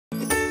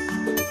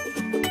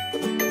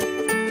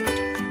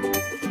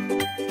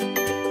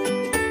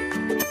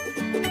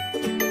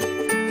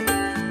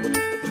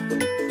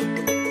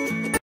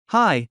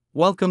Hi,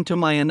 welcome to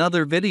my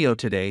another video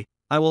today.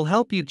 I will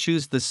help you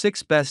choose the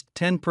 6 best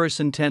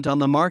 10-person tent on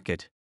the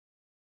market.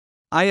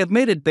 I have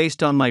made it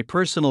based on my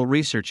personal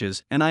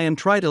researches and I am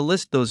try to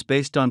list those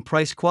based on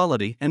price,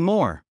 quality and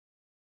more.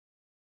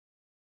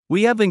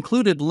 We have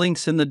included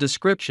links in the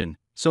description,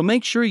 so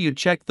make sure you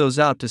check those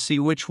out to see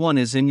which one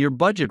is in your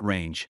budget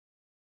range.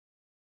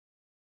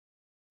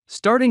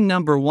 Starting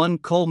number 1,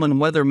 Coleman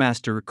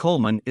WeatherMaster.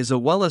 Coleman is a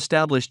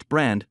well-established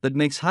brand that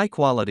makes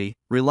high-quality,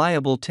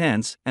 reliable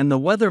tents, and the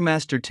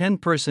WeatherMaster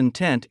 10-person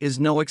tent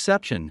is no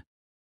exception.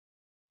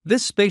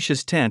 This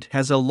spacious tent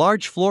has a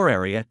large floor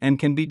area and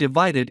can be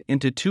divided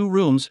into 2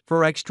 rooms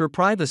for extra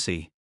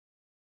privacy.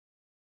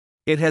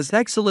 It has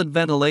excellent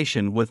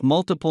ventilation with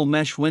multiple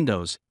mesh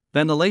windows,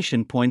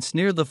 ventilation points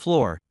near the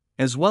floor,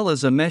 as well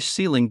as a mesh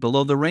ceiling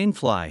below the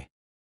rainfly.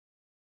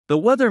 The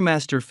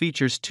WeatherMaster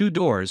features 2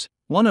 doors,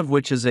 one of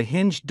which is a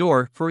hinged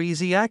door for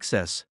easy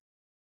access.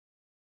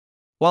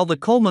 While the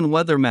Coleman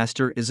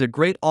WeatherMaster is a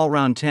great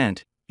all-round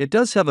tent, it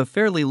does have a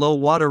fairly low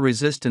water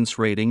resistance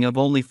rating of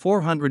only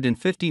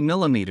 450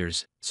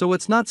 mm, so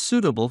it's not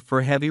suitable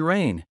for heavy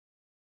rain.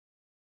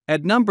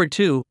 At number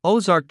 2,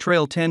 OZARK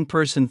Trail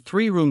 10-person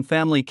 3-room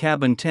family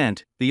cabin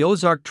tent. The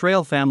OZARK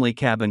Trail family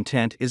cabin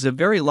tent is a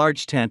very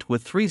large tent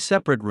with 3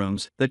 separate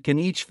rooms that can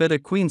each fit a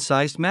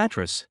queen-sized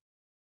mattress.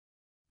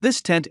 This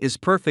tent is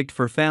perfect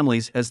for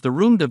families as the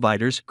room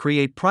dividers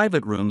create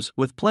private rooms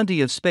with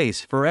plenty of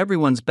space for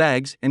everyone's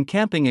bags and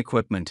camping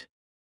equipment.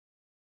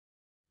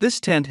 This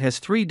tent has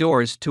 3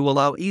 doors to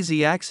allow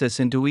easy access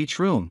into each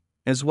room,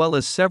 as well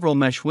as several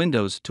mesh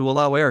windows to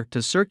allow air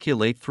to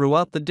circulate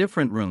throughout the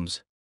different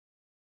rooms.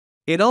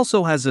 It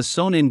also has a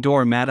sewn-in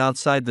door mat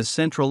outside the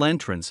central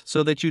entrance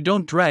so that you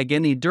don't drag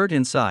any dirt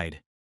inside.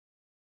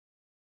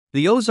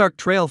 The OZARK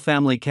Trail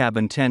family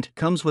cabin tent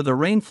comes with a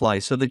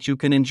rainfly so that you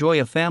can enjoy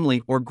a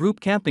family or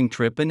group camping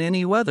trip in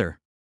any weather.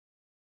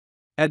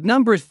 At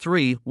number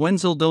 3,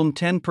 Wenzel Dome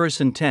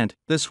 10-person tent.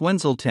 This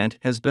Wenzel tent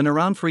has been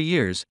around for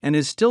years and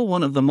is still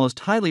one of the most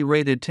highly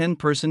rated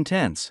 10-person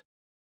tents.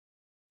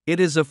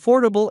 It is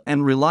affordable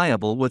and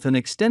reliable with an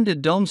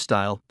extended dome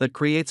style that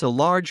creates a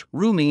large,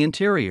 roomy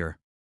interior.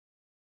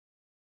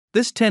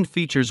 This tent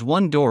features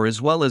 1 door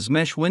as well as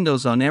mesh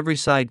windows on every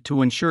side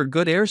to ensure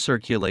good air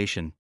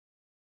circulation.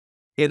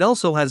 It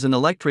also has an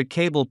electric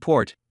cable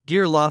port,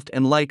 gear loft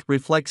and light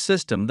reflect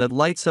system that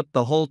lights up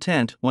the whole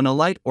tent when a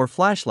light or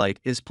flashlight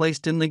is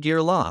placed in the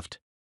gear loft.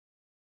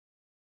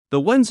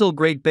 The Wenzel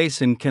Great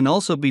Basin can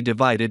also be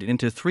divided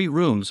into 3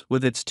 rooms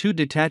with its 2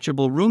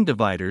 detachable room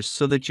dividers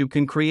so that you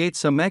can create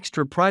some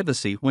extra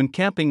privacy when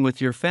camping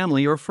with your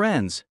family or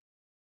friends.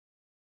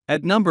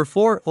 At number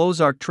 4,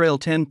 OZARK Trail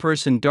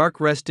 10-person Dark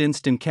Rest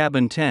Instant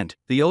Cabin Tent.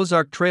 The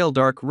OZARK Trail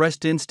Dark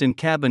Rest Instant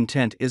Cabin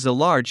Tent is a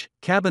large,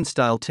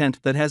 cabin-style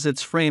tent that has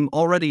its frame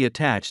already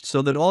attached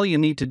so that all you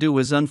need to do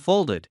is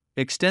unfold it,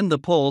 extend the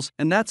poles,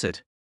 and that's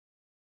it.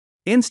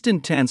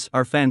 Instant tents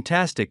are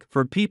fantastic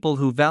for people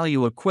who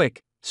value a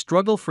quick,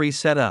 struggle-free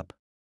setup.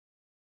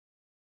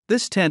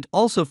 This tent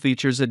also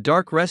features a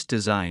dark rest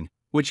design,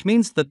 which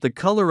means that the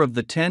color of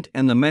the tent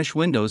and the mesh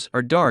windows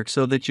are dark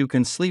so that you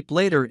can sleep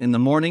later in the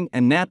morning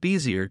and nap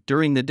easier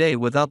during the day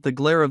without the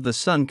glare of the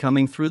sun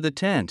coming through the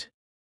tent.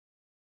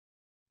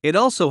 It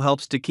also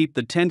helps to keep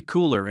the tent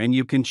cooler and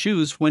you can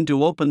choose when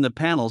to open the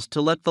panels to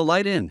let the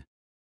light in.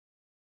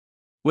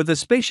 With a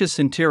spacious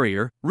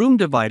interior, room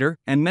divider,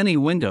 and many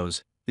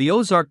windows, the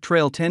OZARK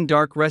Trail 10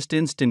 Dark Rest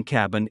Instant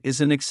Cabin is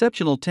an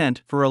exceptional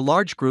tent for a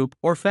large group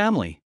or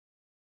family.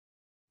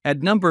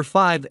 At number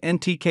 5,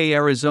 NTK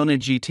Arizona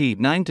GT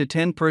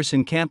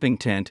 9-to-10-person camping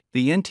tent.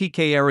 The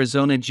NTK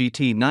Arizona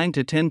GT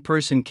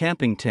 9-to-10-person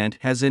camping tent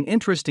has an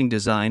interesting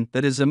design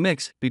that is a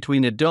mix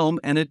between a dome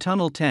and a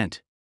tunnel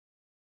tent.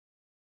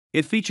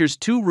 It features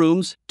 2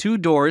 rooms, 2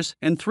 doors,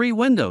 and 3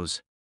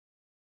 windows.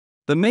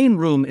 The main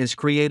room is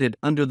created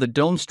under the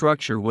dome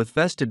structure with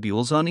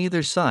vestibules on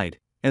either side,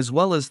 as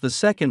well as the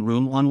second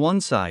room on one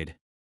side.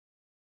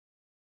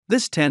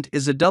 This tent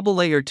is a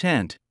double-layer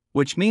tent,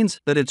 which means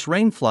that its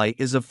rainfly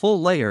is a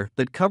full layer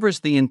that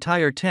covers the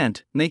entire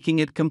tent, making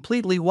it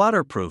completely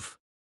waterproof.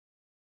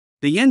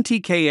 The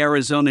NTK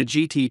Arizona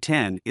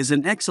GT10 is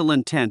an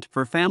excellent tent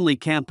for family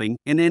camping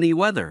in any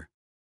weather.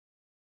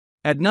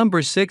 At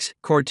number 6,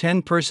 Core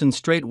 10-person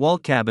Straight Wall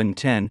Cabin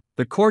Tent.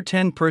 The Core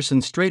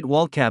 10-person Straight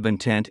Wall Cabin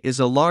Tent is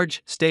a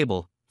large,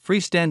 stable,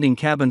 freestanding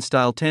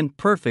cabin-style tent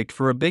perfect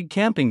for a big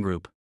camping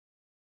group.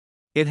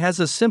 It has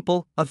a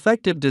simple,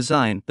 effective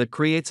design that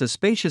creates a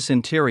spacious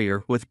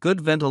interior with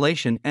good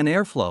ventilation and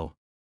airflow.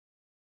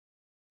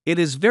 It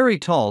is very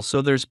tall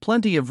so there's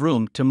plenty of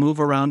room to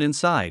move around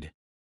inside.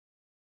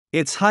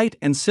 Its height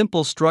and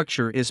simple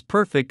structure is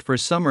perfect for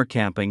summer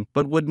camping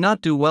but would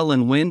not do well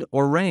in wind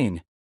or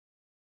rain.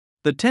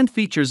 The tent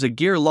features a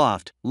gear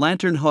loft,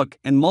 lantern hook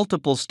and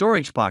multiple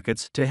storage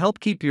pockets to help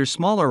keep your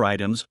smaller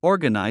items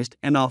organized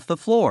and off the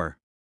floor.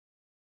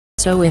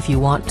 So if you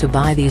want to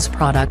buy these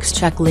products,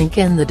 check link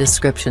in the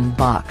description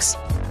box.